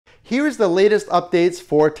Here's the latest updates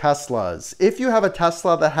for Teslas. If you have a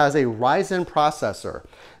Tesla that has a Ryzen processor,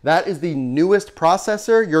 that is the newest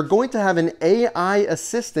processor, you're going to have an AI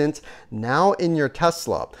assistant now in your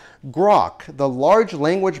Tesla. Grok, the large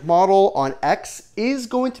language model on X, is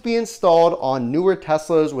going to be installed on newer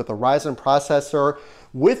Teslas with a Ryzen processor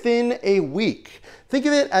within a week. Think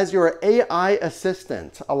of it as your AI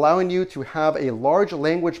assistant, allowing you to have a large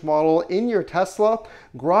language model in your Tesla.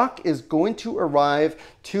 Grok is going to arrive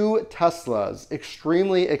to Teslas.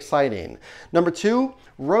 Extremely exciting. Number two,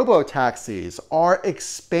 Robotaxis are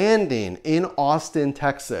expanding in Austin,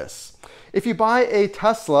 Texas. If you buy a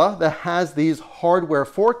Tesla that has these hardware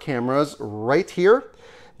 4 cameras right here,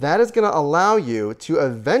 that is going to allow you to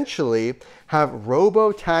eventually have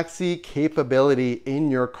Robotaxi capability in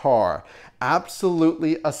your car.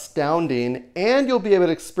 Absolutely astounding, and you'll be able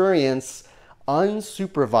to experience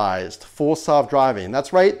unsupervised full self-driving.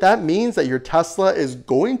 That's right, that means that your Tesla is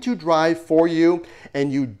going to drive for you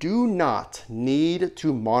and you do not need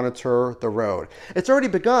to monitor the road. It's already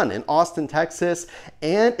begun in Austin, Texas,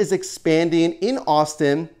 and is expanding in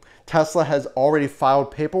Austin. Tesla has already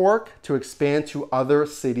filed paperwork to expand to other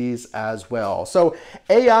cities as well. So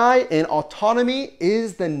AI and autonomy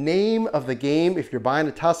is the name of the game if you're buying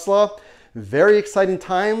a Tesla. Very exciting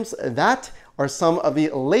times. That are some of the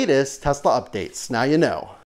latest Tesla updates. Now you know.